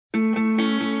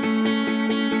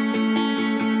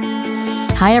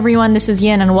Hi everyone, this is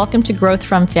Yin and welcome to Growth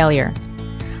from Failure.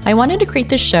 I wanted to create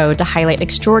this show to highlight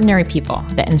extraordinary people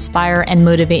that inspire and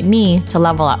motivate me to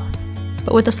level up,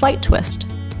 but with a slight twist.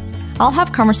 I'll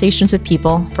have conversations with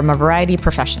people from a variety of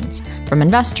professions, from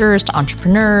investors to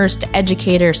entrepreneurs to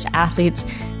educators to athletes,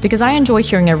 because I enjoy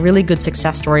hearing a really good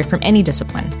success story from any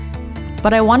discipline.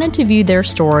 But I wanted to view their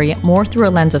story more through a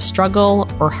lens of struggle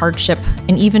or hardship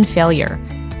and even failure.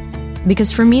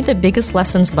 Because for me, the biggest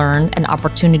lessons learned and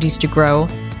opportunities to grow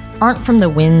aren't from the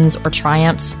wins or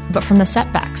triumphs, but from the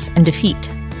setbacks and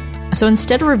defeat. So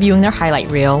instead of reviewing their highlight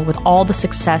reel with all the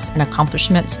success and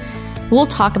accomplishments, we'll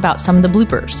talk about some of the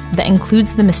bloopers that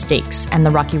includes the mistakes and the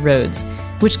rocky roads,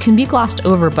 which can be glossed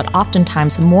over but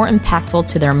oftentimes more impactful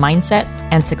to their mindset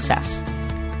and success.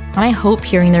 And I hope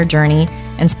hearing their journey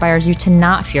inspires you to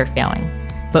not fear failing,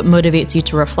 but motivates you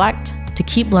to reflect, to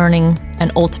keep learning,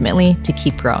 and ultimately to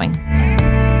keep growing.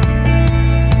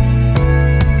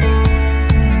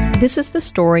 This is the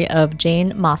story of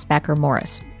Jane Mosbacher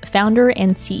Morris, founder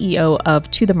and CEO of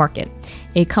To The Market,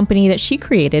 a company that she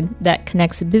created that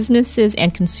connects businesses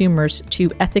and consumers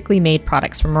to ethically made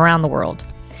products from around the world.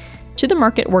 To The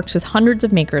Market works with hundreds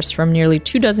of makers from nearly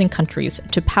 24 countries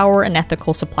to power an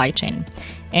ethical supply chain.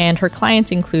 And her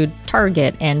clients include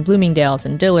Target and Bloomingdale's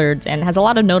and Dillard's and has a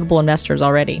lot of notable investors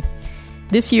already.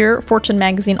 This year, Fortune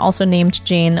magazine also named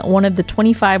Jane one of the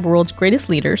 25 world's greatest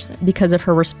leaders because of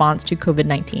her response to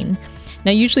COVID-19.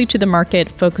 Now, usually To The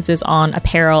Market focuses on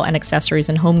apparel and accessories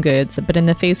and home goods, but in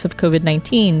the face of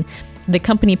COVID-19, the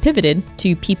company pivoted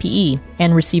to PPE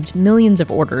and received millions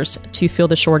of orders to fill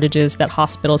the shortages that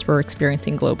hospitals were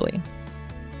experiencing globally.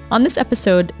 On this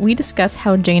episode, we discuss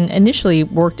how Jane initially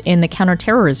worked in the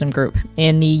counterterrorism group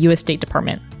in the U.S. State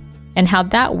Department, and how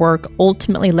that work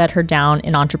ultimately led her down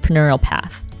an entrepreneurial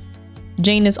path.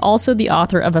 Jane is also the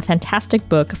author of a fantastic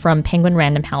book from Penguin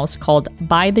Random House called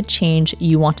Buy the Change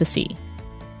You Want to See.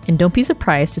 And don't be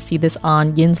surprised to see this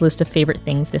on Yin's list of favorite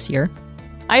things this year.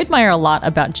 I admire a lot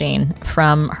about Jane,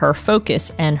 from her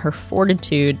focus and her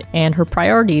fortitude and her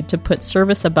priority to put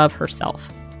service above herself.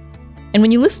 And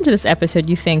when you listen to this episode,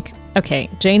 you think, okay,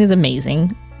 Jane is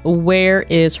amazing. Where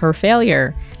is her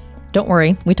failure? Don't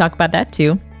worry, we talk about that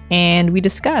too. And we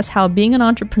discuss how being an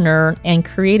entrepreneur and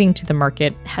creating To The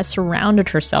Market has surrounded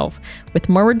herself with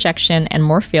more rejection and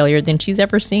more failure than she's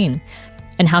ever seen,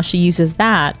 and how she uses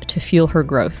that to fuel her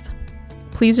growth.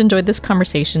 Please enjoy this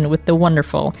conversation with the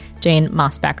wonderful Jane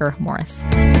Mosbacher Morris.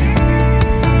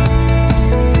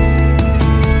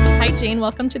 Hi, Jane.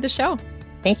 Welcome to the show.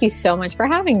 Thank you so much for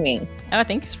having me. Oh,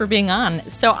 thanks for being on.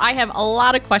 So I have a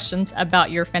lot of questions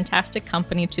about your fantastic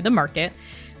company, To The Market,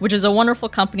 which is a wonderful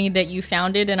company that you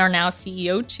founded and are now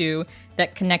CEO to,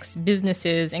 that connects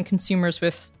businesses and consumers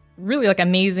with really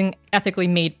amazing ethically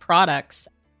made products.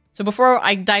 So before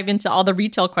I dive into all the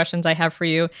retail questions I have for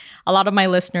you, a lot of my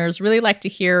listeners really like to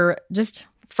hear just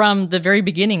from the very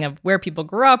beginning of where people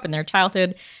grew up in their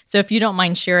childhood. So if you don't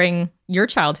mind sharing your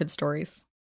childhood stories.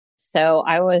 So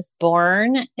I was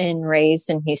born and raised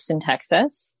in Houston,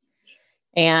 Texas,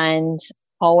 and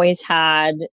always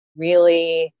had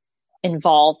really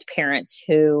involved parents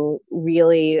who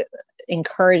really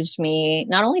encouraged me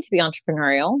not only to be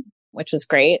entrepreneurial, which was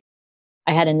great.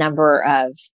 I had a number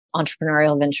of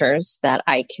entrepreneurial ventures that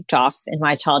I kicked off in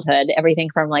my childhood, everything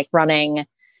from running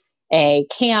a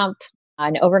camp,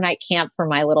 an overnight camp for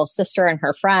my little sister and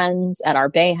her friends at our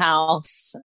Bay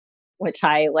House, which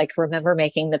I remember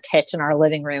making the pitch in our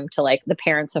living room to the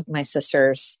parents of my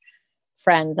sister's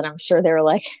friends. And I'm sure they were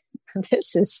like,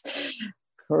 this is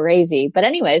crazy. But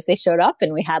anyways, they showed up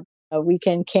and we had a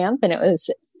weekend camp and it was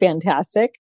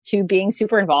fantastic, to being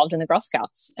super involved in the Girl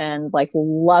Scouts and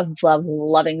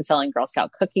loving selling Girl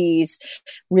Scout cookies,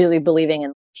 really believing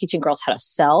in teaching girls how to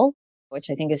sell,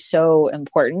 which I think is so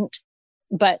important.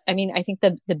 But I think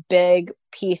the big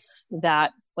piece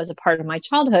that was a part of my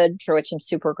childhood, for which I'm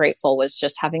super grateful, was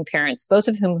just having parents, both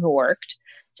of whom who worked.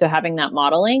 So having that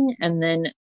modeling, and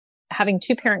then having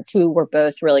two parents who were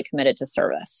both really committed to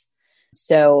service.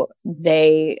 So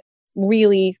they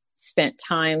really spent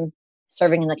time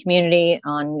serving in the community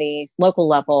on the local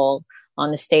level,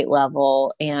 on the state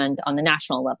level, and on the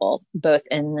national level, both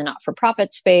in the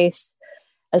not-for-profit space,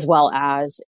 as well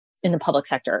as in the public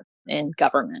sector, in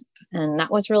government. And that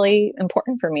was really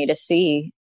important for me to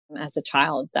see as a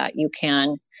child, that you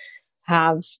can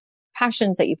have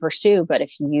passions that you pursue, but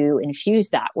if you infuse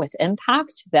that with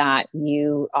impact, that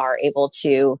you are able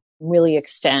to really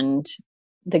extend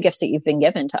the gifts that you've been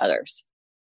given to others.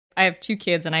 I have two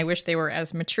kids and I wish they were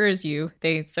as mature as you.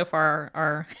 They so far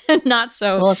are not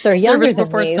so. Well, if they're younger than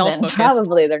me, then self-focused.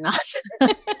 probably they're not.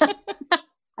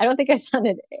 I don't think I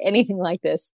sounded anything like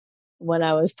this. when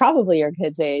I was probably your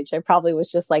kid's age. I probably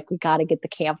was just like, we got to get the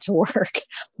camp to work.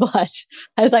 But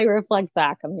as I reflect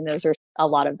back, I mean, those are a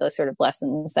lot of those sort of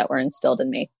lessons that were instilled in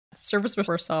me. Service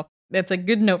before self. That's a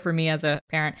good note for me as a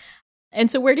parent. And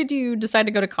so where did you decide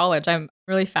to go to college? I'm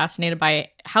really fascinated by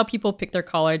how people pick their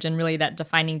college and really that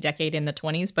defining decade in the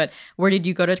 20s. But where did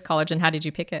you go to college and how did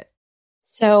you pick it?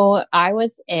 So I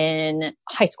was in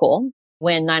high school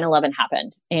when 9/11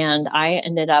 happened, and I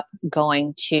ended up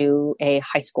going to a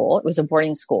high school. It was a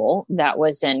boarding school that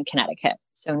was in Connecticut,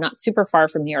 so not super far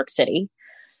from New York City.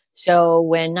 So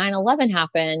when 9/11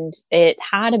 happened, it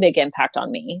had a big impact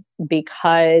on me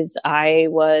because I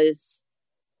was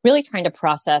really trying to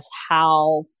process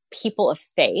how people of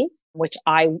faith, which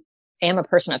I am a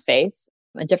person of faith,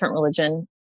 a different religion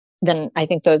than I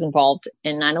think those involved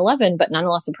in 9/11, but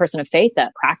nonetheless a person of faith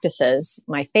that practices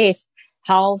my faith,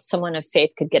 how someone of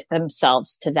faith could get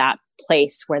themselves to that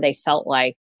place where they felt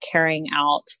like carrying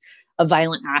out of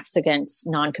violent acts against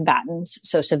non-combatants,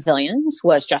 so civilians,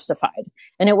 was justified.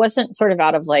 And it wasn't sort of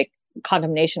out of like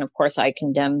condemnation. Of course, I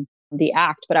condemn the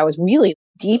act, but I was really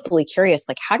deeply curious,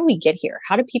 like, how do we get here?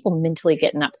 How do people mentally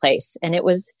get in that place? And it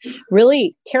was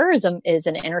really, terrorism is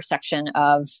an intersection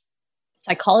of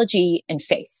psychology and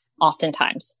faith,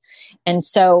 oftentimes. And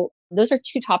so those are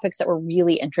two topics that were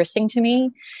really interesting to me.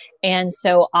 And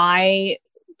so I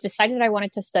decided I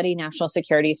wanted to study national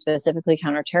security, specifically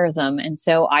counterterrorism. And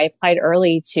so I applied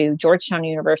early to Georgetown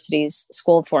University's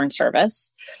School of Foreign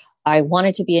Service. I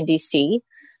wanted to be in DC.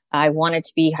 I wanted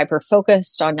to be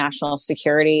hyper-focused on national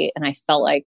security. And I felt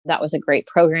like that was a great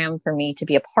program for me to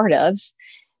be a part of,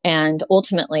 and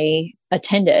ultimately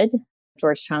attended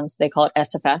Georgetown's, they call it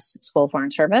SFS, School of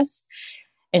Foreign Service,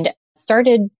 and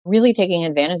started really taking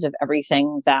advantage of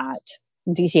everything that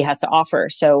DC has to offer.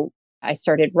 So I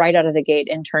started right out of the gate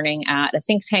interning at a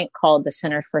think tank called the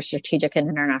Center for Strategic and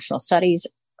International Studies,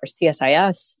 or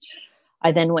CSIS.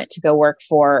 I then went to go work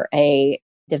for a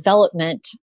development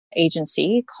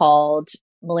agency called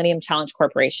Millennium Challenge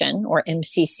Corporation, or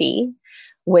MCC,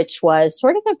 which was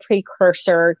sort of a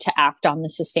precursor to act on the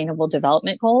Sustainable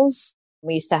Development Goals.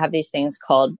 We used to have these things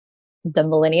called the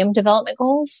Millennium Development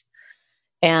Goals.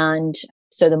 And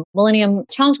so the Millennium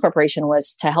Challenge Corporation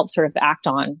was to help sort of act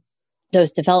on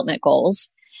those development goals.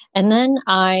 And then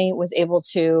I was able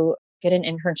to get an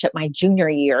internship my junior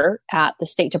year at the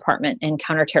State Department in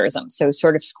counterterrorism. So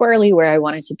sort of squarely where I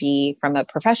wanted to be from a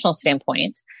professional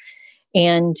standpoint,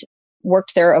 and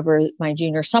worked there over my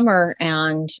junior summer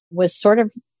and was sort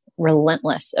of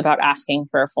relentless about asking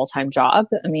for a full-time job.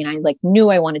 I mean, I knew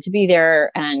I wanted to be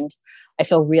there, and I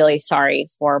feel really sorry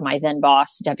for my then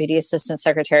boss, Deputy Assistant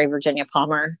Secretary Virginia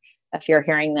Palmer, if you're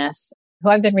hearing this, who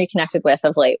I've been reconnected with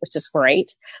of late, which is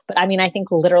great. But I mean, I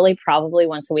think literally probably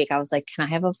once a week, I was like, can I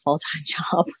have a full-time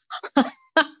job?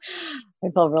 I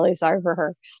feel really sorry for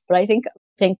her. But I think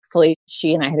thankfully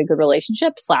she and I had a good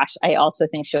relationship, / I also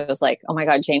think she was like, oh my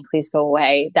God, Jane, please go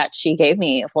away, that she gave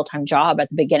me a full-time job at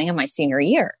the beginning of my senior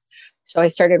year. So I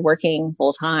started working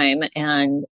full-time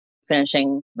and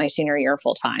finishing my senior year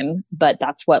full-time. But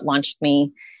that's what launched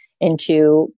me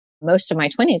into most of my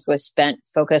 20s, was spent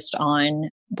focused on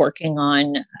working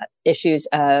on issues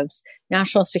of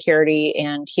national security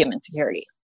and human security.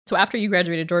 So after you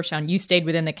graduated Georgetown, you stayed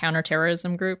within the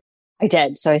counterterrorism group? I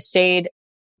did. So I stayed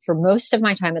for most of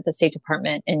my time at the State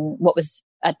Department in what was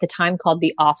at the time called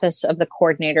the Office of the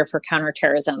Coordinator for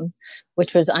Counterterrorism,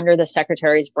 which was under the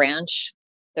Secretary's branch.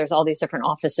 There's all these different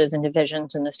offices and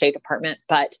divisions in the State Department,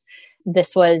 but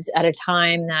this was at a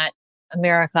time that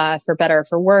America, for better or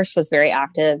for worse, was very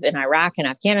active in Iraq and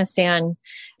Afghanistan.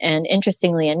 And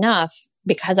interestingly enough,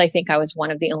 because I think I was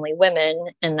one of the only women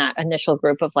in that initial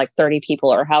group of 30 people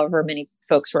or however many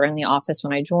folks were in the office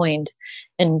when I joined,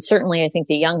 and certainly I think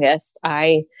the youngest,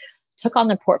 I took on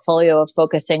the portfolio of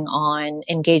focusing on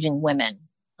engaging women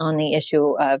on the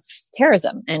issue of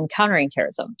terrorism and countering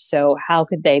terrorism. So how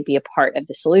could they be a part of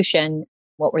the solution?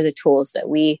 What were the tools that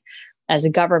we as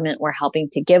a government were helping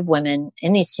to give women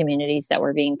in these communities that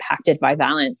were being impacted by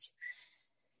violence?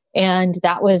 And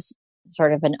that was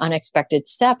sort of an unexpected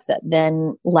step that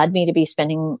then led me to be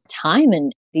spending time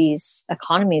in these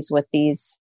economies with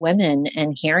these women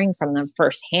and hearing from them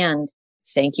firsthand,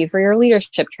 thank you for your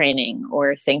leadership training,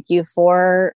 or thank you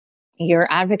for your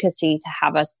advocacy to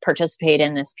have us participate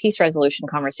in this peace resolution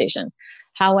conversation.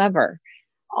 However,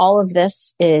 all of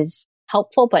this is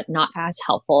helpful, but not as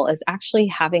helpful as actually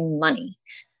having money.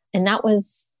 And that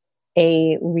was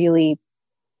a really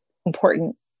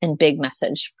important and big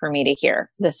message for me to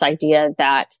hear, this idea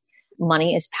that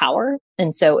money is power.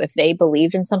 And so if they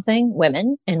believed in something,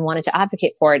 women, and wanted to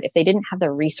advocate for it, if they didn't have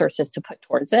the resources to put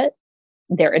towards it,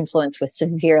 their influence was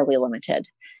severely limited.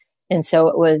 And so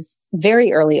it was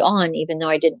very early on, even though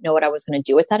I didn't know what I was going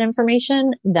to do with that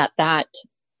information, that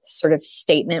sort of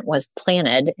statement was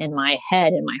planted in my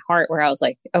head, in my heart, where I was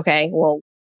like, okay, well,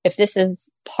 if this is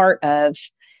part of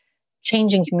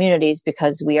changing communities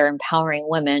because we are empowering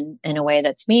women in a way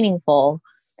that's meaningful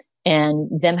and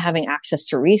them having access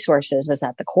to resources is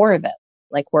at the core of it.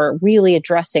 Like we're really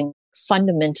addressing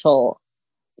fundamental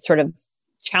sort of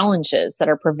challenges that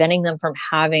are preventing them from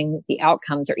having the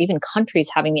outcomes or even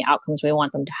countries having the outcomes we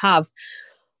want them to have.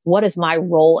 What is my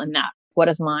role in that? What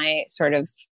is my sort of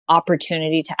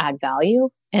opportunity to add value?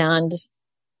 And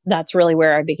that's really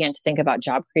where I began to think about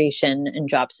job creation and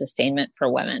job sustainment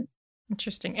for women.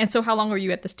 Interesting. And so how long were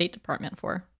you at the State Department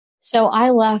for? So I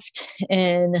left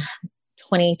in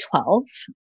 2012.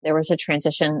 There was a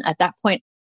transition. At that point,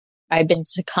 I'd been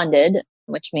seconded,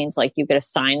 which means like you get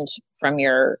assigned from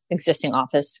your existing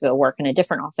office to go work in a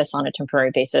different office on a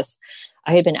temporary basis.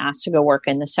 I had been asked to go work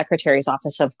in the Secretary's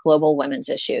Office of Global Women's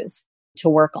Issues to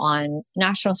work on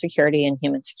national security and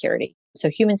human security. So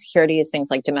human security is things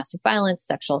like domestic violence,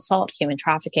 sexual assault, human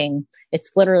trafficking.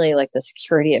 It's literally like the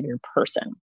security of your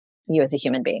person, you as a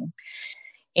human being.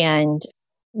 And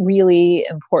really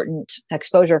important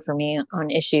exposure for me on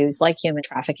issues like human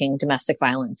trafficking, domestic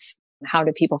violence. How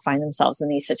do people find themselves in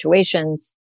these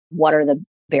situations? What are the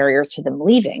barriers to them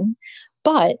leaving?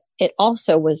 But it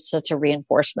also was such a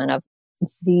reinforcement of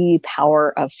the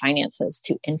power of finances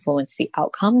to influence the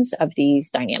outcomes of these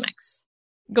dynamics.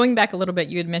 Going back a little bit,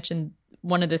 you had mentioned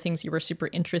one of the things you were super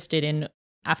interested in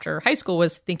after high school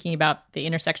was thinking about the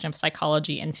intersection of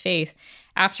psychology and faith.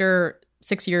 After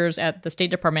 6 years at the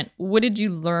State Department, what did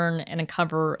you learn and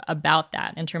uncover about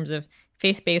that in terms of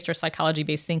faith-based or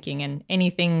psychology-based thinking, and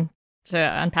anything to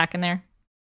unpack in there?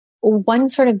 One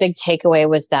sort of big takeaway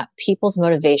was that people's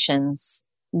motivations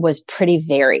was pretty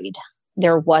varied.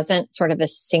 There wasn't sort of a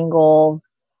single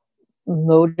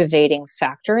motivating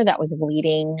factor that was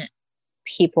leading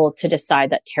people to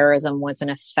decide that terrorism was an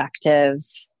effective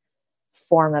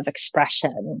form of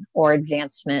expression or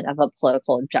advancement of a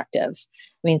political objective.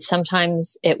 I mean,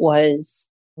 sometimes it was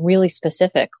really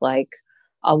specific, like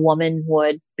a woman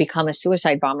would become a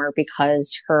suicide bomber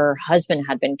because her husband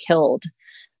had been killed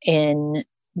in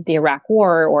the Iraq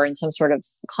War or in some sort of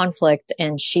conflict,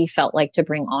 and she felt like to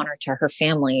bring honor to her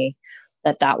family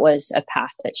that was a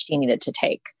path that she needed to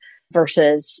take,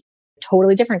 versus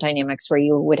totally different dynamics where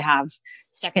you would have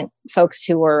second folks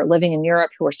who were living in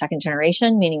Europe who were second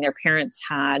generation, meaning their parents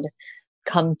had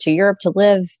come to Europe to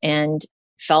live and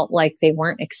felt like they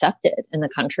weren't accepted in the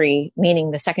country, meaning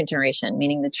the second generation,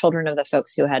 meaning the children of the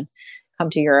folks who had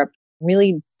come to Europe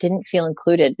really didn't feel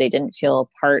included. They didn't feel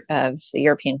part of the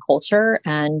European culture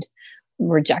and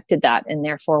rejected that, and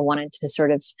therefore wanted to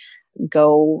sort of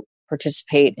go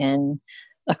participate in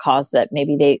a cause that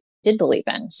maybe they did believe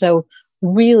in. So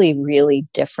really, really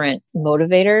different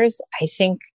motivators. I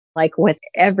think, like with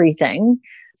everything,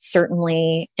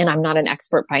 certainly, and I'm not an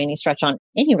expert by any stretch on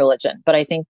any religion, but I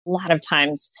think a lot of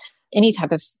times any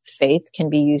type of faith can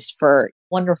be used for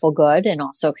wonderful good and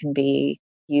also can be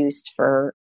used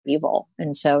for evil.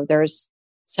 And so there's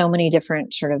so many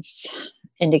different sort of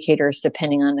indicators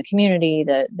depending on the community,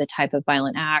 the type of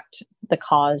violent act, the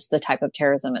cause, the type of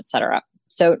terrorism, et cetera.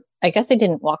 So I guess I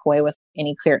didn't walk away with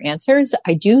any clear answers.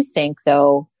 I do think,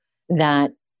 though,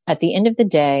 that at the end of the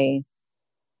day,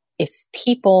 if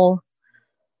people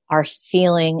are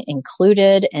feeling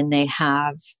included and they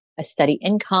have a steady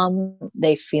income,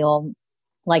 they feel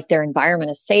like their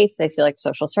environment is safe, they feel like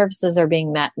social services are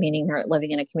being met, meaning they're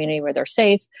living in a community where they're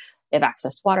safe, they have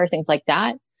access to water, things like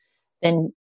that,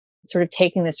 then sort of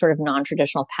taking this sort of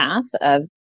non-traditional path of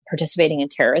participating in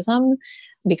terrorism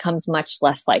becomes much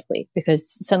less likely,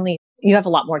 because suddenly you have a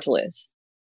lot more to lose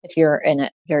if you're in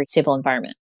a very stable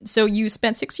environment. So you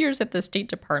spent 6 years at the State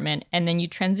Department, and then you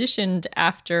transitioned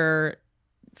after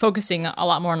focusing a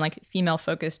lot more on like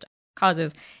female-focused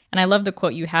causes. And I love the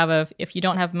quote you have of, if you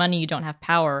don't have money, you don't have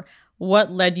power.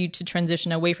 What led you to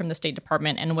transition away from the State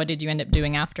Department, and what did you end up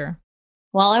doing after?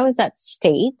 While I was at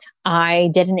State,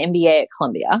 I did an MBA at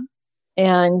Columbia,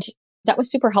 and that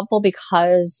was super helpful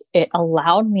because it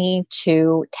allowed me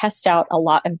to test out a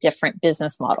lot of different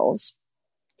business models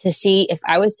to see if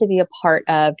I was to be a part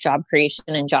of job creation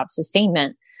and job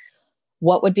sustainment,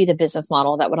 what would be the business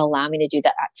model that would allow me to do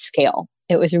that at scale.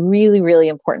 It was really, really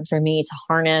important for me to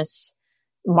harness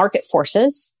market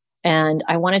forces. And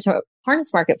I wanted to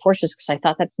harness market forces because I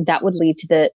thought that that would lead to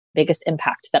the biggest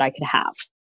impact that I could have,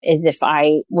 is if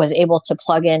I was able to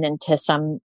plug in into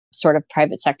some sort of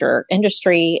private sector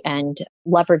industry and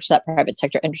leverage that private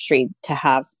sector industry to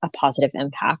have a positive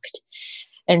impact.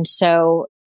 And so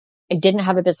I didn't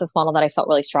have a business model that I felt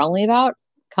really strongly about.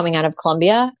 coming out of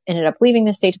Columbia, ended up leaving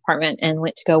the State Department and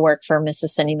went to go work for Mrs.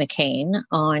 Cindy McCain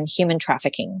on human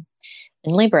trafficking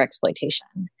and labor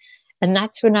exploitation. And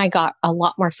that's when I got a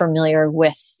lot more familiar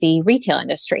with the retail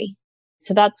industry.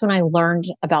 So that's when I learned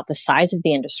about the size of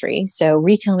the industry. So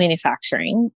retail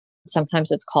manufacturing,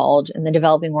 sometimes it's called in the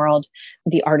developing world,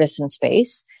 the artisan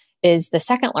space, is the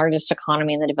second largest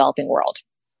economy in the developing world.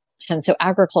 And so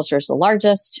agriculture is the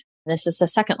largest. This is the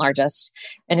second largest.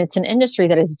 And it's an industry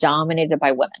that is dominated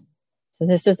by women. So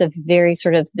this is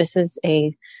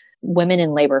a women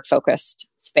in labor focused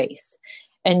space.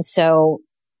 And so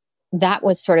that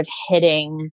was sort of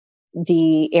hitting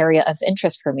the area of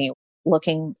interest for me,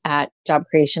 looking at job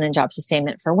creation and job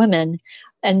sustainment for women.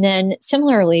 And then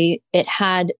similarly, it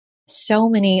had so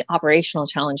many operational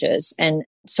challenges and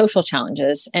social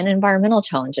challenges and environmental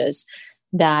challenges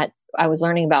that I was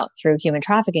learning about through human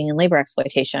trafficking and labor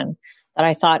exploitation that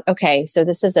I thought, okay, so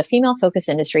this is a female focused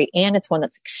industry and it's one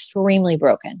that's extremely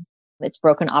broken. It's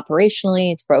broken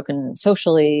operationally, it's broken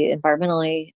socially,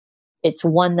 environmentally. It's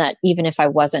one that even if I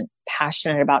wasn't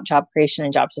passionate about job creation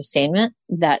and job sustainment,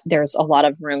 that there's a lot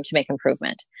of room to make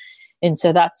improvement. And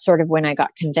so that's sort of when I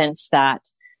got convinced that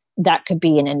that could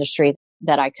be an industry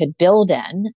that I could build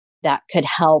in that could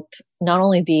help not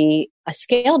only be a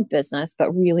scaled business,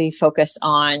 but really focus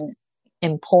on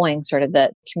employing sort of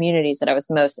the communities that I was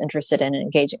most interested in and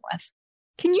engaging with.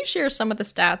 Can you share some of the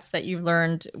stats that you've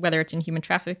learned, whether it's in human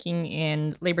trafficking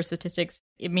and labor statistics?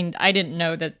 I mean, I didn't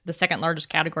know that the second largest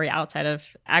category outside of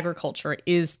agriculture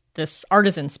is this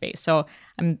artisan space. So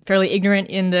I'm fairly ignorant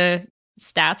in the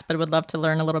stats, but would love to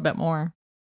learn a little bit more.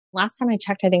 Last time I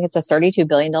checked, I think it's a $32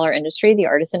 billion industry, the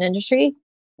artisan industry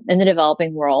in the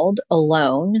developing world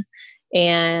alone.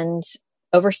 And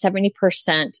over 70%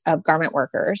 of garment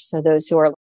workers, so those who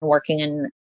are working in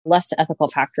less ethical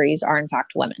factories, are in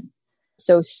fact women.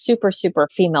 So super, super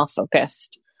female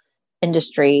focused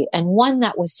industry. And one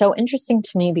that was so interesting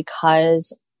to me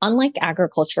because unlike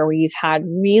agriculture, where you've had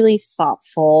really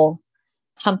thoughtful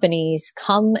companies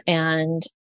come and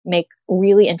make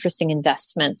really interesting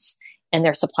investments in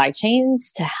their supply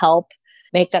chains to help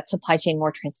make that supply chain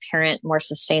more transparent, more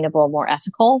sustainable, more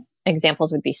ethical.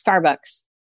 Examples would be Starbucks.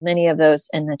 Many of those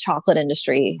in the chocolate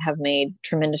industry have made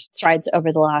tremendous strides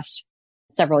over the last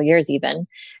several years even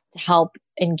to help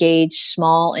engage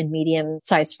small and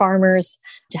medium-sized farmers,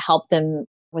 to help them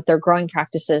with their growing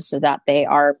practices so that they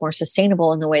are more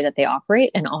sustainable in the way that they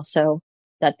operate and also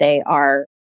that they are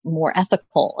more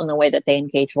ethical in the way that they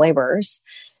engage laborers.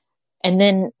 And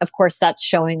then, of course, that's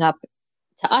showing up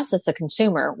to us as a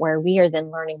consumer, where we are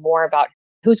then learning more about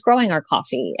who's growing our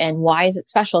coffee and why is it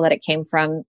special that it came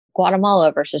from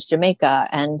Guatemala versus Jamaica,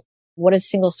 and what does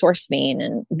single source mean?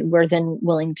 And we're then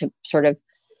willing to sort of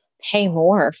pay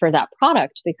more for that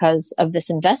product because of this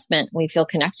investment. We feel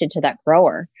connected to that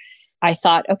grower. I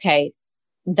thought, okay,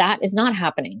 that is not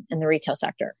happening in the retail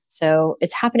sector. So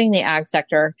it's happening in the ag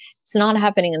sector. It's not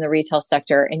happening in the retail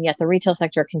sector. And yet the retail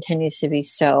sector continues to be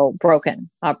so broken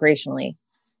operationally,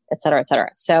 et cetera, et cetera.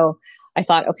 So I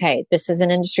thought, okay, this is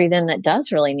an industry then that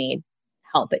does really need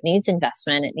help. It needs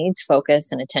investment. It needs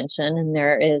focus and attention. And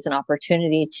there is an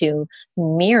opportunity to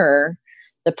mirror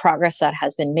the progress that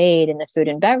has been made in the food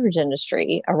and beverage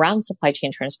industry around supply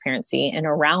chain transparency and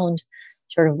around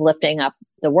sort of lifting up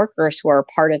the workers who are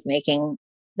part of making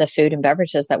the food and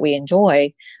beverages that we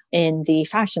enjoy in the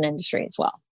fashion industry as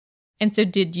well. And so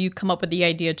did you come up with the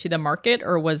idea to the market,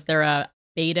 or was there a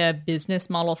beta business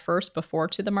model first before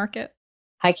to the market?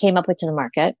 I came up with to the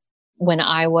market when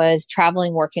I was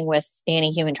traveling, working with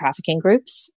anti-human trafficking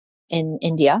groups in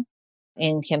India,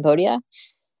 in Cambodia,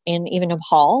 and even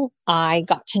Nepal. I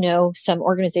got to know some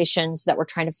organizations that were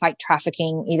trying to fight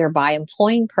trafficking, either by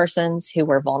employing persons who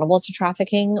were vulnerable to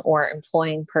trafficking or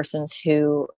employing persons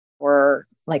who were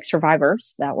like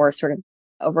survivors that were sort of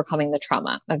overcoming the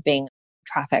trauma of being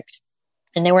trafficked.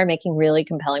 And they were making really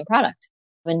compelling product,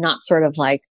 and not sort of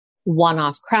like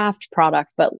one-off craft product,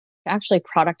 but actually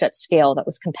product at scale that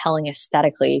was compelling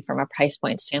aesthetically from a price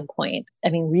point standpoint. I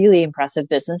mean, really impressive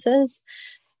businesses.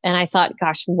 And I thought,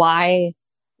 gosh, why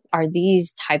are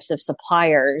these types of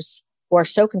suppliers who are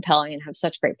so compelling and have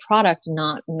such great product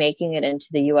not making it into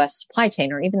the US supply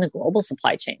chain or even the global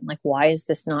supply chain? Like, why is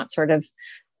this not sort of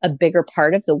a bigger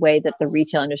part of the way that the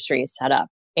retail industry is set up?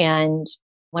 And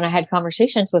when I had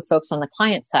conversations with folks on the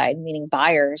client side, meaning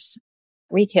buyers,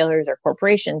 retailers or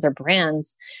corporations or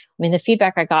brands, I mean, the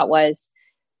feedback I got was,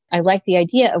 I like the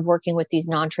idea of working with these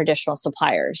non-traditional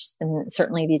suppliers and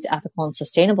certainly these ethical and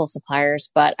sustainable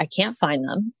suppliers, but I can't find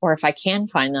them. Or if I can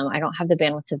find them, I don't have the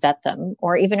bandwidth to vet them.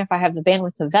 Or even if I have the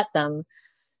bandwidth to vet them,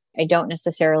 I don't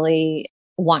necessarily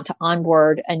want to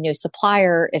onboard a new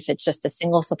supplier, if it's just a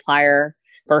single supplier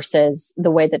versus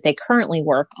the way that they currently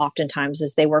work, oftentimes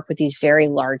is they work with these very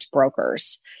large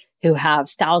brokers who have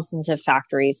thousands of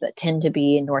factories that tend to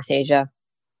be in North Asia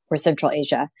or Central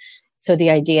Asia. So the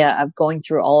idea of going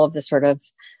through all of the sort of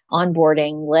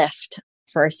onboarding lift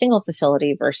for a single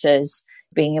facility versus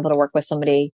being able to work with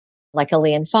somebody like a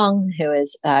Li & Fung, who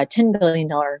is a $10 billion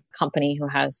company who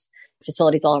has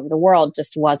facilities all over the world,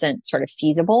 just wasn't sort of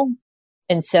feasible.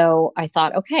 And so I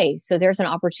thought, okay, so there's an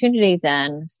opportunity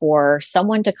then for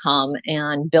someone to come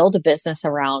and build a business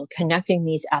around connecting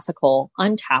these ethical,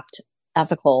 untapped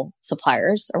ethical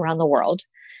suppliers around the world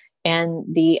and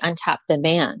the untapped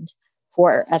demand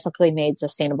for ethically made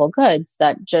sustainable goods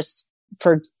that just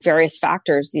for various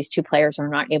factors, these two players are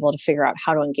not able to figure out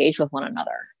how to engage with one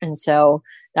another. And so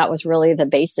that was really the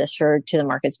basis for To The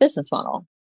Market's business model.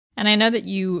 And I know that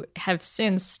you have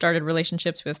since started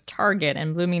relationships with Target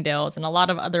and Bloomingdale's and a lot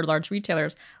of other large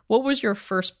retailers. What was your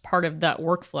first part of that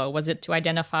workflow? Was it to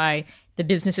identify the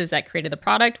businesses that created the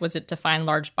product? Was it to find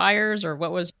large buyers? Or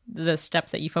what was the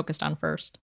steps that you focused on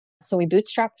first? So we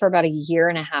bootstrapped for about a year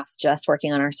and a half just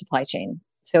working on our supply chain.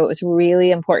 So it was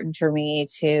really important for me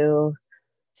to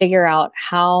figure out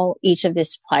how each of the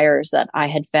suppliers that I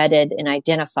had vetted and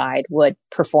identified would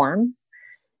perform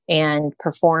and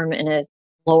perform in a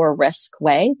lower risk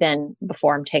way than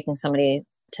before I'm taking somebody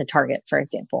to Target, for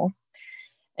example.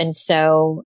 And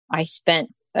so I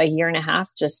spent a year and a half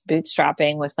just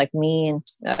bootstrapping with like me and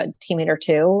a teammate or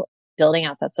two, building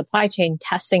out that supply chain,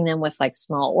 testing them with like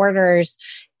small orders,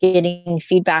 getting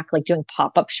feedback, like doing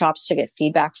pop-up shops to get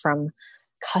feedback from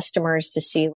customers to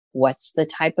see what's the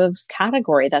type of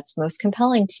category that's most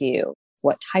compelling to you,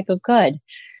 what type of good.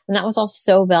 And that was all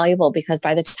so valuable because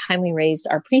by the time we raised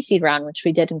our pre-seed round, which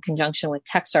we did in conjunction with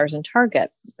Techstars and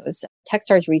Target, it was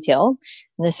Techstars Retail,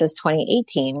 and this is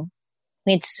 2018,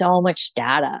 we had so much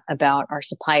data about our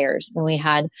suppliers and we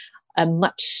had a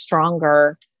much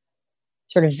stronger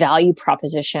sort of value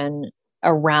proposition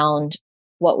around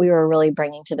what we were really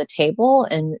bringing to the table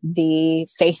and the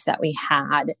faith that we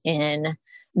had in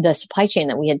the supply chain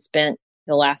that we had spent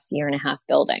the last year and a half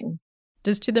building.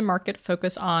 Does To The Market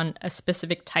focus on a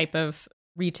specific type of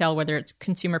retail, whether it's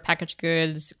consumer packaged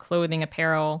goods, clothing,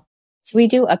 apparel? So we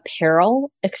do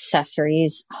apparel,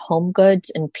 accessories, home goods,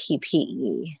 and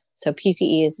PPE. So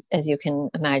PPE is, as you can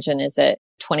imagine, is a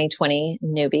 2020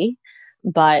 newbie.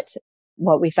 But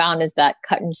what we found is that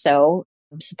cut and sew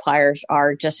suppliers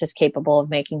are just as capable of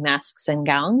making masks and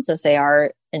gowns as they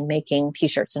are in making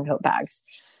t-shirts and tote bags.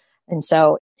 And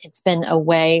so it's been a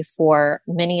way for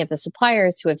many of the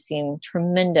suppliers who have seen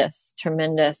tremendous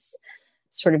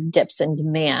sort of dips in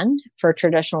demand for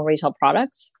traditional retail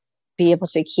products, be able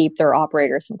to keep their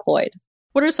operators employed.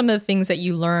 What are some of the things that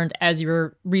you learned as you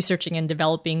were researching and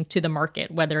developing To The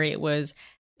Market, whether it was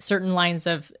certain lines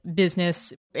of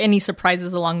business, any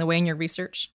surprises along the way in your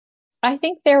research? I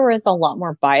think there was a lot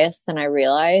more bias than I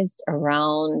realized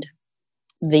around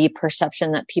the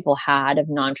perception that people had of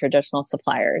non-traditional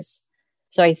suppliers.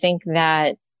 So I think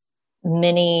that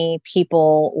many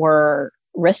people were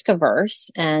risk averse,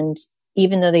 and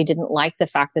even though they didn't like the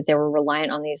fact that they were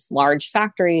reliant on these large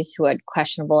factories who had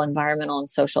questionable environmental and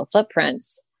social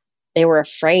footprints, they were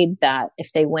afraid that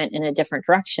if they went in a different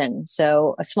direction,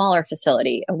 so a smaller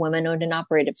facility, a women-owned and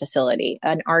operated facility,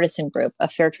 an artisan group, a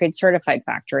fair trade certified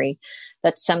factory,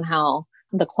 that somehow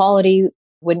the quality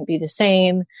wouldn't be the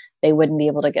same. They wouldn't be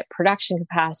able to get production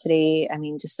capacity. I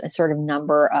mean, just a sort of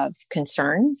number of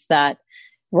concerns that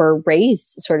were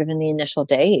raised sort of in the initial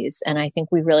days. And I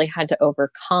think we really had to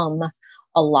overcome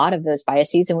a lot of those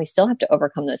biases. And we still have to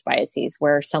overcome those biases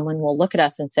where someone will look at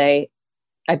us and say,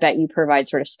 I bet you provide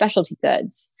sort of specialty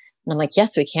goods. And I'm like,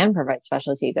 yes, we can provide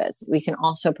specialty goods. We can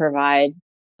also provide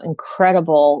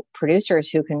incredible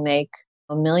producers who can make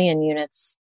 1 million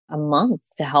units a month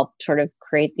to help sort of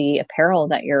create the apparel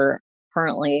that you're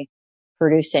currently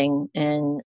producing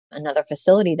in another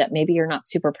facility that maybe you're not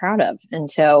super proud of. And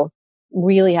so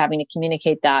really having to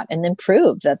communicate that and then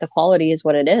prove that the quality is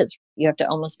what it is. You have to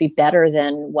almost be better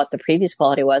than what the previous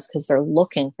quality was because they're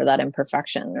looking for that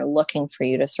imperfection. They're looking for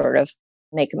you to sort of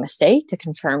make a mistake to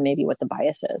confirm maybe what the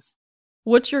bias is.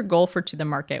 What's your goal for To The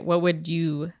Market? What would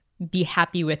you be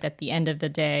happy with at the end of the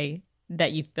day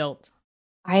that you've built?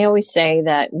 I always say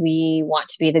that we want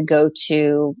to be the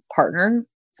go-to partner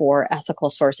for ethical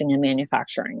sourcing and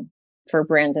manufacturing for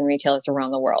brands and retailers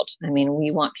around the world. I mean,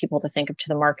 we want people to think of To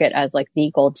The Market as like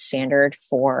the gold standard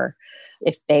for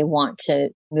if they want to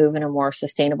move in a more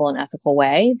sustainable and ethical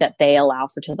way, that they allow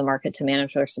for To The Market to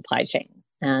manage their supply chain,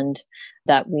 and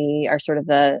that we are sort of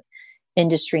the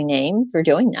industry name for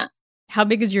doing that. How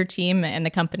big is your team and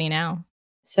the company now?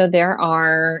 So there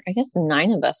are, I guess,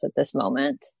 9 of us at this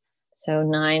moment. So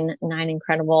nine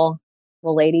incredible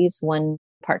ladies, 1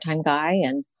 part-time guy,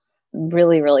 and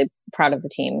really, really proud of the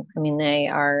team. I mean, they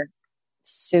are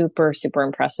super, super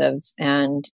impressive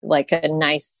and like a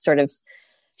nice sort of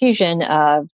fusion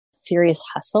of serious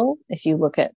hustle. If you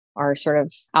look at our sort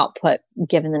of output,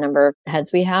 given the number of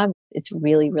heads we have, it's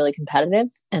really, really competitive.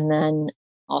 And then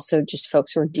also just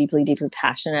folks who are deeply, deeply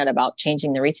passionate about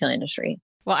changing the retail industry.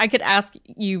 Well, I could ask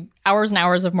you hours and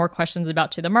hours of more questions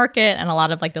about To The Market and a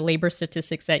lot of like the labor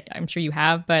statistics that I'm sure you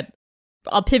have, but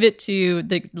I'll pivot to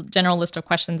the general list of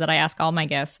questions that I ask all my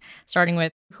guests, starting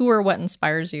with who or what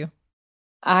inspires you?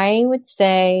 I would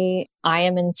say I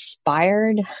am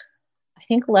inspired, I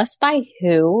think less by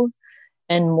who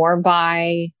and more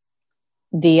by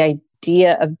the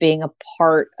idea of being a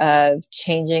part of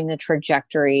changing the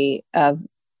trajectory of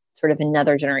sort of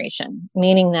another generation,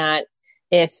 meaning that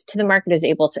if To The Market is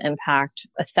able to impact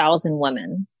 1,000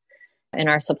 women in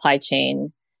our supply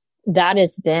chain, that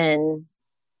is then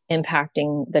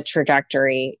impacting the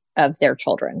trajectory of their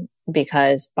children,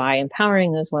 because by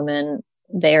empowering those women,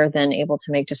 they are then able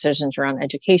to make decisions around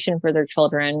education for their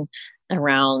children,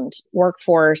 around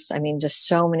workforce. I mean, just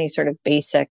so many sort of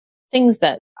basic things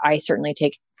that I certainly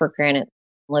take for granted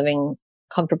living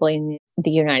comfortably in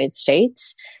the United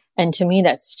States. And to me,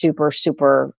 that's super,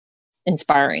 super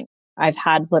inspiring. I've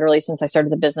had literally since I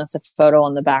started the business, a photo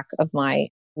on the back of my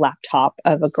laptop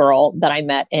of a girl that I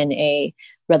met in a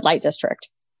red light district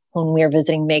when we were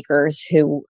visiting makers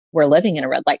who were living in a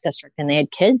red light district and they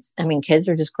had kids. I mean, kids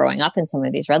are just growing up in some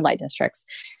of these red light districts.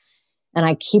 And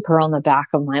I keep her on the back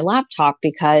of my laptop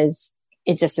because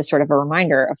it just is sort of a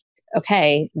reminder of,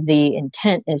 okay, the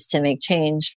intent is to make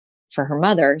change for her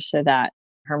mother so that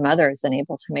her mother is then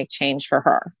able to make change for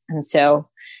her. And so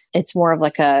it's more of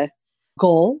like a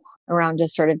goal around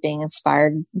just sort of being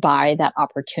inspired by that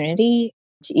opportunity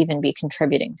to even be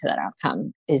contributing to that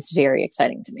outcome is very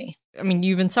exciting to me. I mean,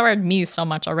 you've inspired me so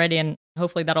much already, and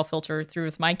hopefully that'll filter through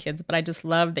with my kids. But I just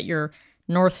love that your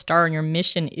North Star and your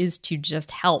mission is to just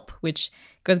help, which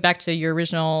goes back to your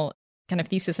original kind of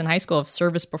thesis in high school of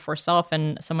service before self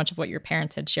and so much of what your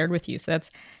parents had shared with you. So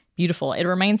that's beautiful. It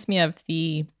reminds me of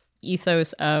the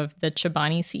ethos of the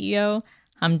Chobani CEO,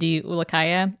 Hamdi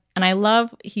Ulukaya. And I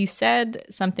love, he said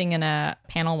something in a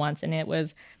panel once, and it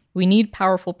was, we need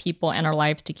powerful people in our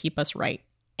lives to keep us right.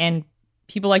 And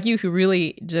people like you who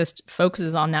really just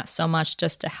focuses on that so much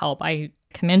just to help. I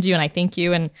commend you and I thank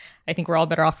you. And I think we're all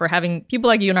better off for having people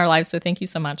like you in our lives. So thank you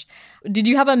so much. Did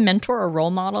you have a mentor or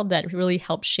role model that really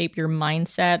helped shape your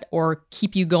mindset or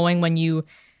keep you going when you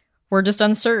were just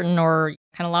uncertain or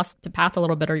kind of lost the path a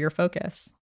little bit or your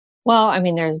focus? Well, I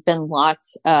mean, there's been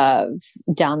lots of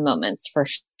down moments for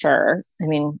sure. I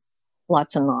mean,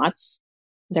 lots and lots.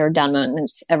 There are down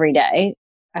moments every day.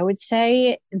 I would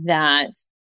say that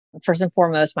first and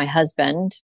foremost, my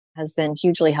husband has been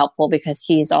hugely helpful because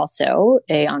he's also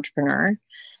an entrepreneur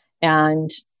and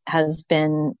has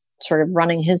been sort of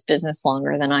running his business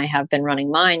longer than I have been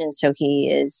running mine. And so he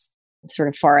is sort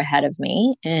of far ahead of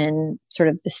me in sort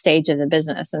of the stage of the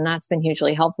business. And that's been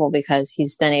hugely helpful because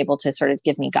he's then able to sort of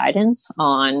give me guidance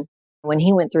on when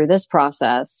he went through this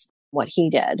process, what he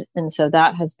did. And so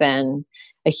that has been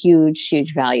a huge,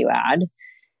 huge value add.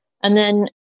 And then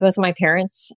both of my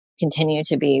parents continue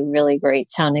to be really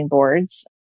great sounding boards.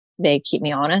 They keep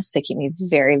me honest. They keep me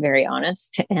very, very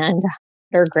honest. And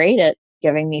they're great at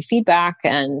giving me feedback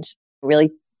and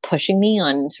really pushing me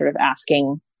on sort of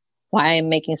asking why I'm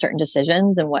making certain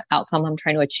decisions and what outcome I'm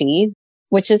trying to achieve,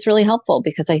 which is really helpful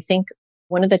because I think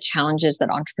one of the challenges that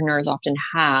entrepreneurs often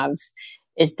have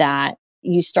is that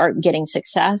you start getting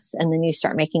success and then you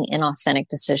start making inauthentic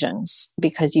decisions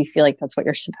because you feel like that's what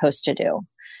you're supposed to do.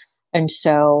 And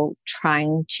so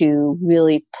trying to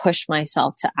really push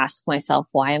myself to ask myself,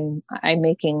 why am I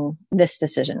making this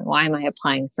decision? Why am I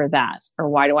applying for that? Or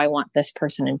why do I want this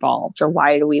person involved? Or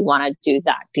why do we want to do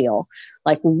that deal?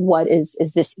 Like, what is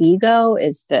this ego?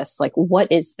 Is this like, what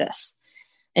is this?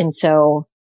 And so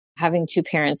having 2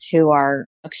 parents who are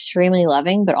extremely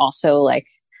loving, but also like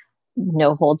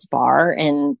no holds bar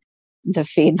in the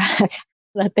feedback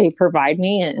that they provide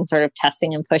me and sort of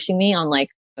testing and pushing me on like,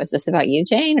 is this about you,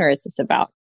 Jane? Or is this about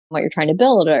what you're trying to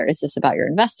build? Or is this about your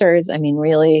investors? I mean,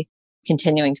 really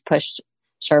continuing to push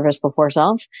service before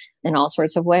self in all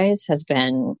sorts of ways has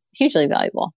been hugely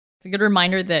valuable. It's a good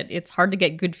reminder that it's hard to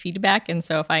get good feedback. And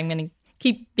so if I'm going to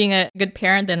keep being a good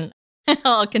parent, then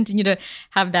I'll continue to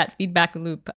have that feedback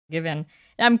loop given.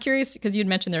 And I'm curious because you'd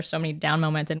mentioned there's so many down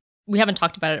moments and we haven't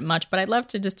talked about it much, but I'd love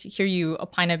to just hear you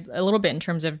opine a little bit in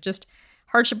terms of just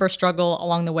hardship or struggle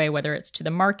along the way, whether it's to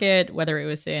the market, whether it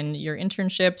was in your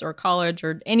internships or college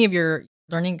or any of your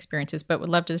learning experiences, but would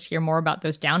love to just hear more about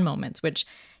those down moments, which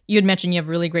you had mentioned you have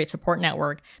a really great support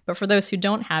network. But for those who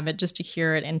don't have it, just to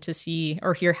hear it and to see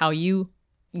or hear how you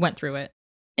went through it.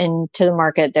 And to the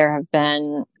market, there have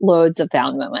been loads of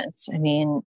down moments. I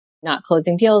mean, not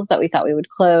closing deals that we thought we would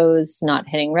close, not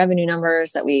hitting revenue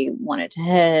numbers that we wanted to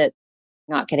hit,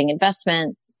 not getting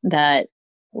investment that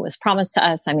was promised to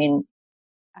us. I mean,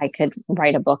 I could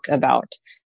write a book about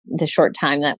the short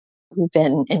time that we've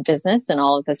been in business and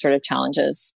all of the sort of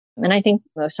challenges. And I think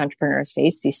most entrepreneurs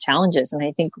face these challenges. And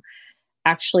I think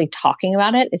actually talking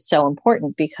about it is so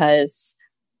important, because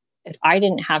if I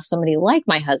didn't have somebody like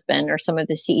my husband or some of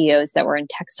the CEOs that were in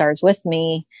Techstars with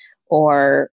me,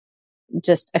 or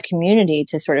just a community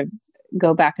to sort of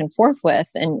go back and forth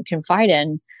with and confide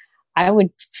in, I would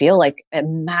feel like a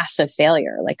massive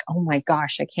failure. Like, oh my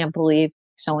gosh, I can't believe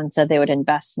someone said they would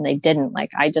invest and they didn't.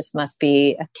 Like, I just must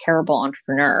be a terrible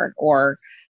entrepreneur, or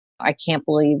I can't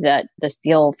believe that this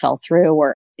deal fell through.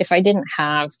 Or if I didn't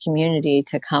have community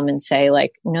to come and say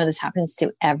like, no, this happens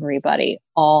to everybody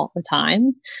all the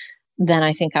time, then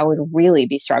I think I would really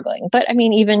be struggling. But I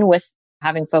mean, even with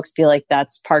having folks be like,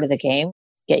 that's part of the game,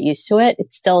 get used to it,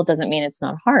 it still doesn't mean it's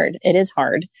not hard. It is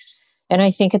hard. And I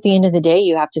think at the end of the day,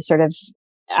 you have to sort of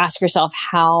ask yourself,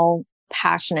 how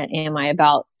passionate am I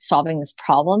about solving this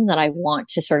problem that I want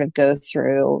to sort of go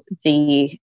through the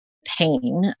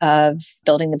pain of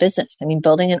building the business? I mean,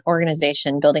 building an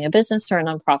organization, building a business or a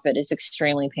nonprofit is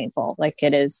extremely painful. Like,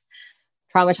 it is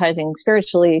traumatizing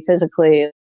spiritually,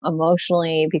 physically,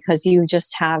 emotionally, because you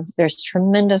just have, there's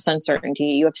tremendous uncertainty.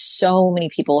 You have so many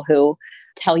people who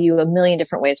tell you a million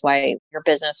different ways why your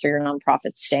business or your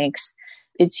nonprofit stinks.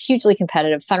 It's hugely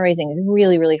competitive. Fundraising is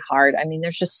really, really hard. I mean,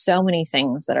 there's just so many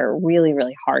things that are really,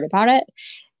 really hard about it.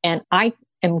 And I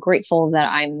am grateful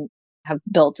that have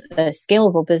built a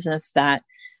scalable business that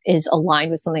is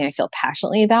aligned with something I feel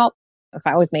passionately about. If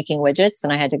I was making widgets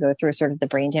and I had to go through sort of the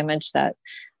brain damage that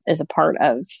is a part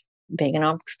of being an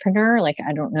entrepreneur, like,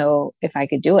 I don't know if I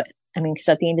could do it. I mean, because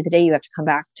at the end of the day, you have to come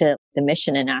back to the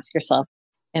mission and ask yourself,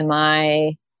 am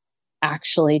I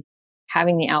actually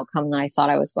having the outcome that I thought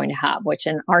I was going to have? Which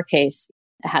in our case,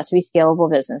 it has to be scalable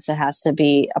business. It has to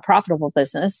be a profitable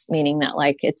business, meaning that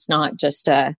like, it's not just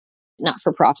a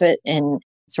not-for-profit in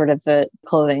sort of the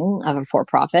clothing of a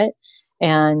for-profit.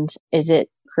 And is it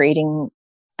creating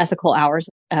ethical hours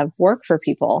of work for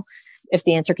people? If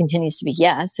the answer continues to be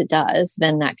yes, it does,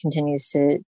 then that continues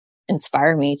to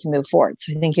inspire me to move forward.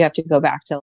 So I think you have to go back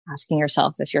to asking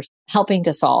yourself if you're helping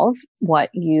to solve what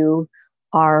you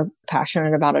are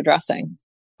passionate about addressing.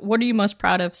 What are you most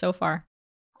proud of so far?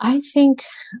 I think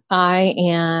I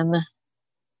am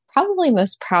probably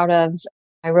most proud of,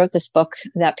 I wrote this book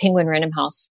that Penguin Random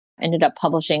House ended up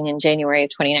publishing in January of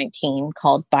 2019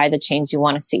 called Buy the Change You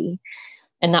Want to See.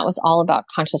 And that was all about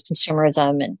conscious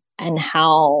consumerism and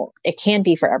how it can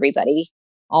be for everybody,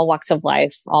 all walks of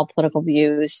life, all political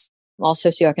views, all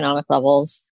socioeconomic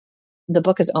levels. The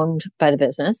book is owned by the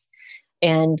business,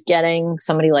 and getting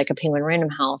somebody like a Penguin Random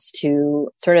House to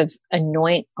sort of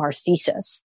anoint our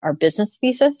thesis, our business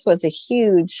thesis, was a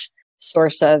huge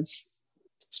source of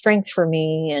strength for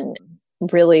me, and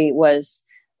really was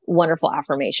wonderful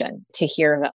affirmation to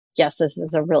hear that, yes, this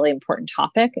is a really important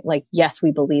topic. Like, yes,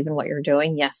 we believe in what you're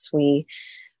doing. Yes, we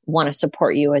want to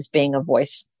support you as being a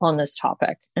voice on this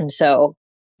topic. And so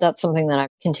that's something that I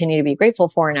continue to be grateful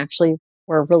for. And actually,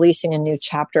 we're releasing a new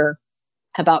chapter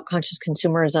about conscious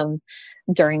consumerism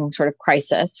during sort of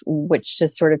crisis, which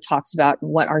just sort of talks about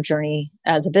what our journey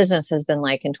as a business has been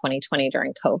like in 2020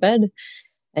 during COVID,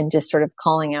 and just sort of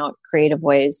calling out creative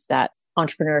ways that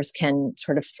entrepreneurs can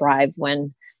sort of thrive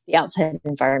when the outside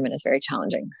environment is very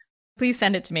challenging. Please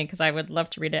send it to me, because I would love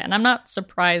to read it. And I'm not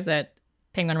surprised that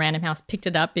Penguin Random House picked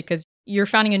it up, because you're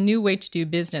founding a new way to do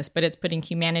business, but it's putting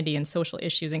humanity and social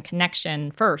issues and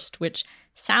connection first, which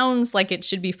sounds like it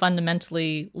should be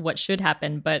fundamentally what should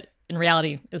happen, but in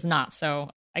reality is not. So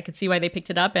I could see why they picked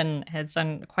it up, and has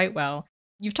done quite well.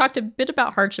 You've talked a bit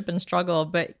about hardship and struggle,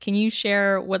 but can you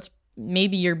share what's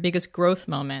maybe your biggest growth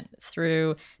moment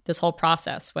through this whole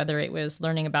process, whether it was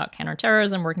learning about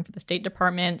counterterrorism, working for the State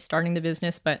Department, starting the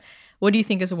business, but what do you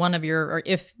think is one of your, or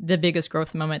if the biggest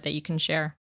growth moment that you can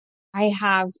share? I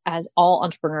have, as all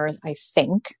entrepreneurs, I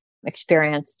think,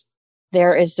 experienced,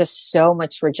 there is just so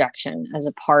much rejection as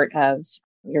a part of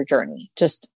your journey.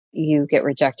 Just, you get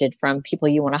rejected from people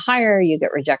you want to hire. You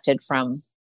get rejected from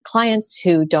clients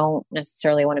who don't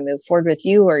necessarily want to move forward with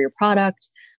you or your product.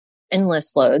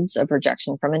 Endless loads of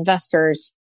rejection from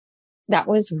investors. That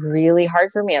was really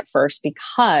hard for me at first,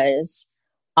 because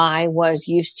I was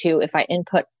used to, if I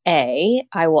input A,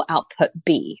 I will output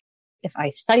B. If I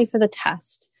study for the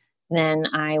test, then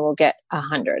I will get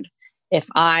 100. If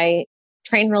I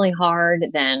train really hard,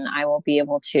 then I will be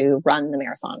able to run the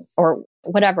marathon or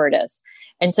whatever it is.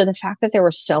 And so the fact that there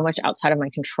was so much outside of my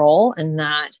control and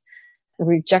that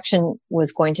rejection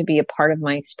was going to be a part of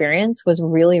my experience was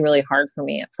really, really hard for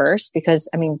me at first because,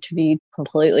 I mean, to be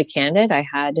completely candid, I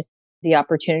had the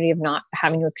opportunity of not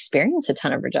having to experience a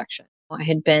ton of rejection. I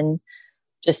had been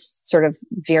just sort of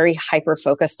very hyper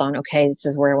focused on, okay, this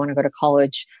is where I want to go to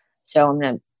college. So I'm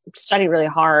going to study really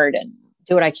hard and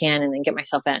do what I can and then get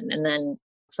myself in. And then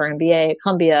for MBA at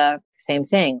Columbia, same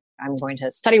thing. I'm going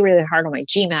to study really hard on my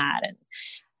GMAT and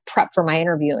prep for my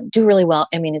interview and do really well.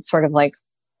 I mean, it's sort of like,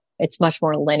 it's much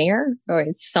more linear, or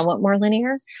it's somewhat more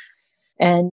linear.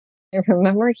 And I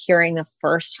remember hearing the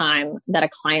first time that a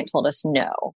client told us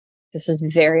no. This was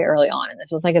very early on, and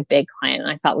this was like a big client,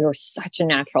 and I thought we were such a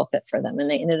natural fit for them, and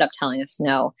they ended up telling us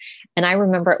no. And I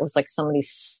remember it was like somebody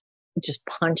just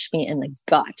punched me in the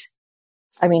gut.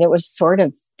 I mean, it was sort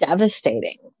of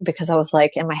devastating because I was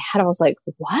like, in my head, I was like,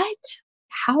 what?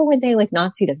 How would they like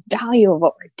not see the value of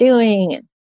what we're doing? And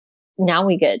now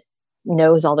we get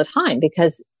no's all the time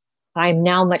because I'm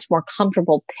now much more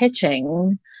comfortable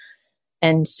pitching.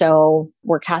 And so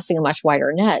we're casting a much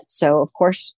wider net. So of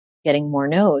course, getting more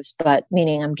no's, but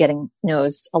meaning I'm getting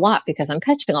no's a lot because I'm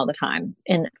pitching all the time.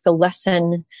 And the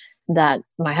lesson that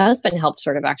my husband helped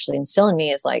sort of actually instill in me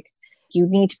is like, you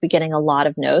need to be getting a lot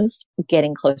of no's,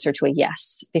 getting closer to a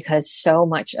yes, because so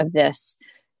much of this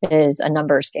is a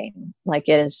numbers game. Like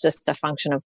it is just a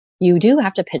function of you do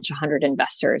have to pitch 100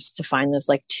 investors to find those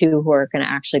like 2 who are going to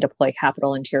actually deploy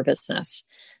capital into your business.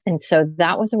 And so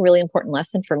that was a really important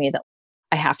lesson for me that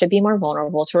I have to be more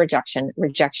vulnerable to rejection.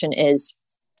 Rejection is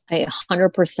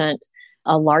 100%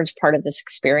 a large part of this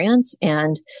experience.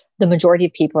 And the majority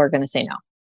of people are going to say no.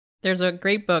 There's a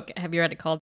great book. Have you read it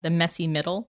called The Messy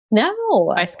Middle?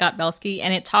 No. By Scott Belsky.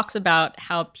 And it talks about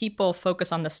how people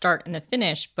focus on the start and the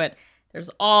finish, but there's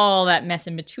all that mess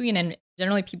in between. And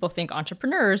generally people think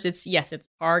entrepreneurs, it's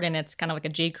hard and it's kind of like a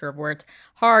J curve where it's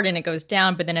hard and it goes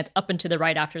down, but then it's up and to the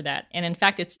right after that. And in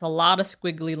fact, it's a lot of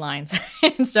squiggly lines.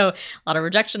 And so a lot of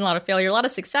rejection, a lot of failure, a lot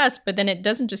of success, but then it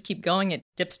doesn't just keep going, it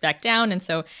dips back down. And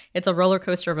so it's a roller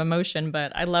coaster of emotion.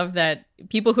 But I love that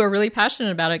people who are really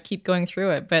passionate about it keep going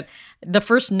through it. But the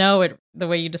first no, the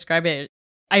way you describe it,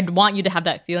 I'd want you to have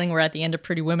that feeling where at the end of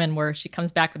Pretty Women, where she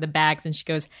comes back with the bags and she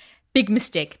goes, big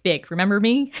mistake, big. Remember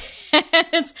me?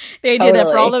 It's the idea that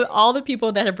for all the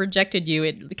people that have rejected you,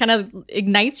 it kind of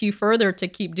ignites you further to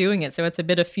keep doing it. So it's a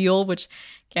bit of fuel, which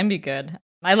can be good.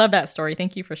 I love that story.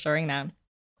 Thank you for sharing that.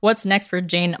 What's next for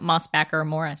Jane Mosbacher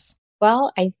Morris?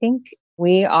 Well, I think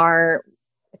we are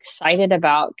excited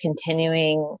about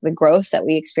continuing the growth that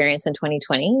we experienced in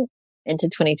 2020 into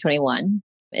 2021.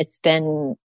 It's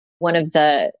been one of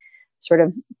the sort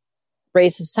of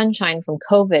rays of sunshine from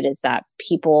COVID is that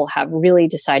people have really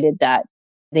decided that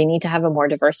they need to have a more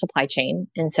diverse supply chain.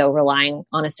 And so relying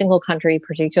on a single country,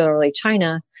 particularly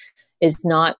China, is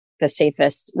not the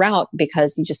safest route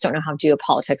because you just don't know how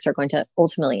geopolitics are going to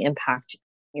ultimately impact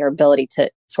your ability to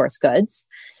source goods.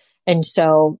 And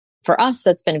so for us,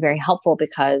 that's been very helpful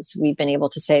because we've been able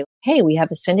to say, hey, we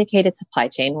have a syndicated supply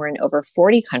chain. We're in over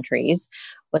 40 countries.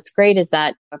 What's great is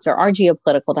that if there are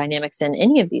geopolitical dynamics in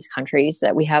any of these countries,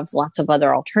 that we have lots of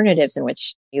other alternatives in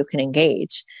which you can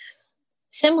engage.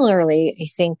 Similarly, I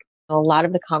think a lot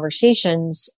of the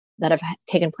conversations that have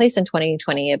taken place in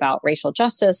 2020 about racial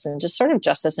justice and just sort of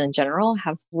justice in general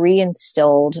have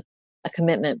reinstilled a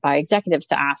commitment by executives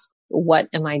to ask, what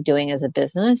am I doing as a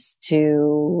business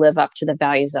to live up to the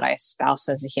values that I espouse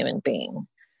as a human being?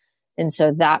 And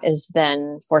so that is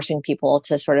then forcing people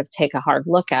to sort of take a hard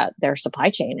look at their supply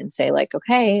chain and say like,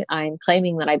 okay, I'm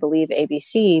claiming that I believe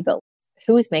ABC, but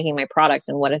who is making my product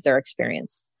and what is their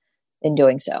experience in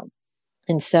doing so?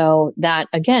 And so that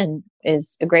again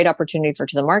is a great opportunity for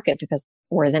to the market because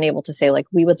we're then able to say like,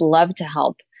 we would love to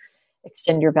help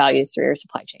extend your values through your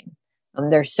supply chain.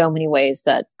 There's so many ways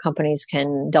that companies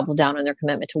can double down on their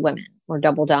commitment to women or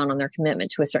double down on their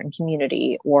commitment to a certain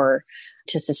community or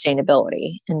to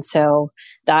sustainability. And so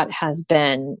that has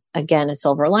been, again, a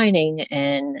silver lining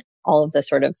in all of the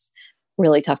sort of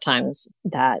really tough times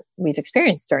that we've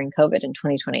experienced during COVID in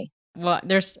 2020. Well,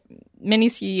 there's many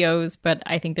CEOs, but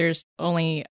I think there's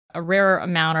only a rare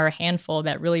amount or a handful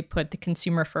that really put the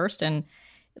consumer first. And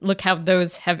look how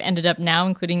those have ended up now,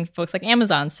 including folks like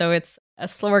Amazon. So it's a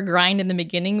slower grind in the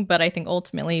beginning, but I think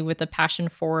ultimately with a passion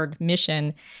forward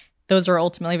mission, those are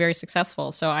ultimately very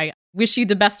successful. So I wish you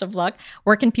the best of luck.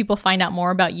 Where can people find out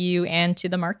more about you and To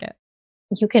the Market?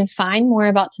 You can find more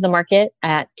about To The Market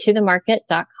at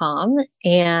tothemarket.com,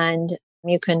 and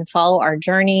you can follow our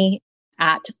journey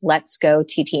at Let's Go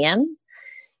TTM.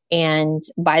 And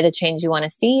Buy the Change You Want to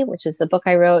See, which is the book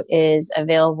I wrote, is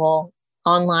available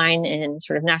online in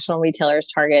sort of national retailers,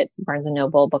 Target, Barnes &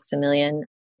 Noble, Books A Million,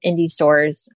 indie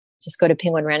stores. Just go to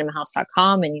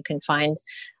penguinrandomhouse.com and you can find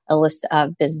a list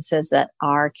of businesses that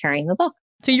are carrying the book.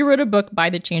 So you wrote a book, Buy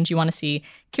the Change You Want to See.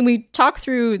 Can we talk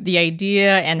through the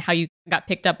idea and how you got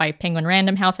picked up by Penguin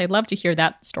Random House? I'd love to hear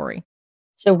that story.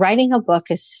 So writing a book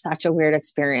is such a weird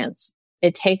experience.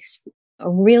 It takes a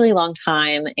really long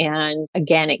time. And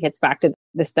again, it gets back to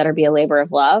this better be a labor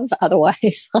of love.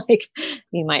 Otherwise,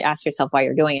 you might ask yourself why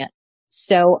you're doing it.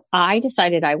 So I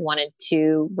decided I wanted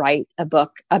to write a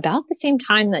book about the same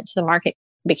time that To The Market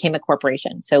became a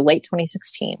corporation. So late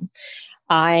 2016,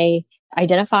 I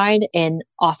identified an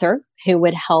author who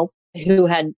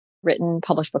had written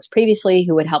published books previously,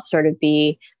 who would help sort of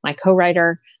be my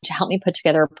co-writer to help me put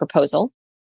together a proposal.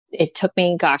 It took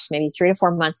me, maybe 3 to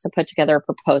 4 months to put together a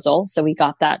proposal. So we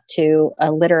got that to a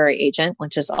literary agent,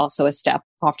 which is also a step.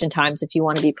 Oftentimes, if you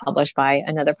want to be published by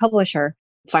another publisher,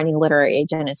 finding a literary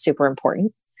agent is super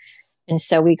important. And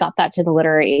so we got that to the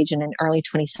literary agent in early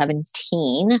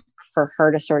 2017 for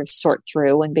her to sort of sort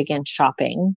through and begin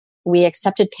shopping. We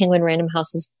accepted Penguin Random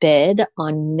House's bid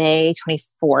on May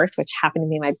 24th, which happened to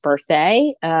be my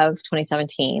birthday of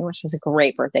 2017, which was a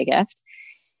great birthday gift.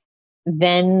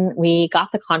 Then we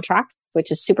got the contract,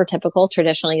 which is super typical.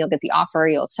 Traditionally, you'll get the offer,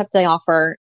 you'll accept the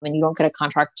offer, and you don't get a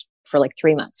contract for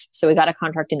 3 months. So we got a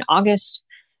contract in August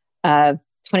of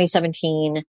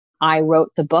 2017. I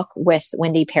wrote the book with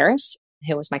Wendy Paris,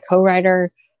 who was my co-writer,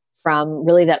 from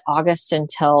really that August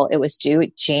until it was due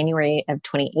January of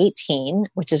 2018,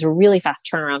 which is a really fast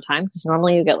turnaround time because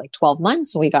normally you get 12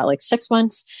 months. We got 6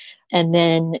 months. And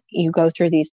then you go through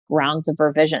these rounds of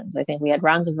revisions. I think we had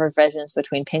rounds of revisions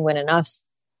between Penguin and us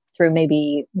through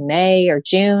maybe May or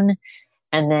June.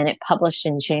 And then it published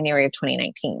in January of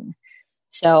 2019.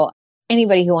 So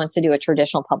anybody who wants to do a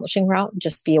traditional publishing route,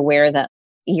 just be aware that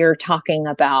you're talking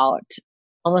about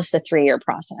almost a 3-year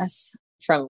process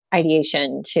from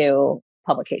ideation to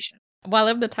publication. Well, I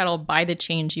love the title, Buy the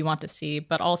Change You Want to See,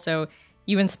 but also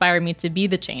you inspire me to be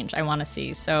the change I want to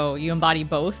see. So you embody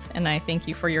both. And I thank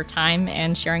you for your time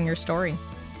and sharing your story.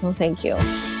 Well, thank you.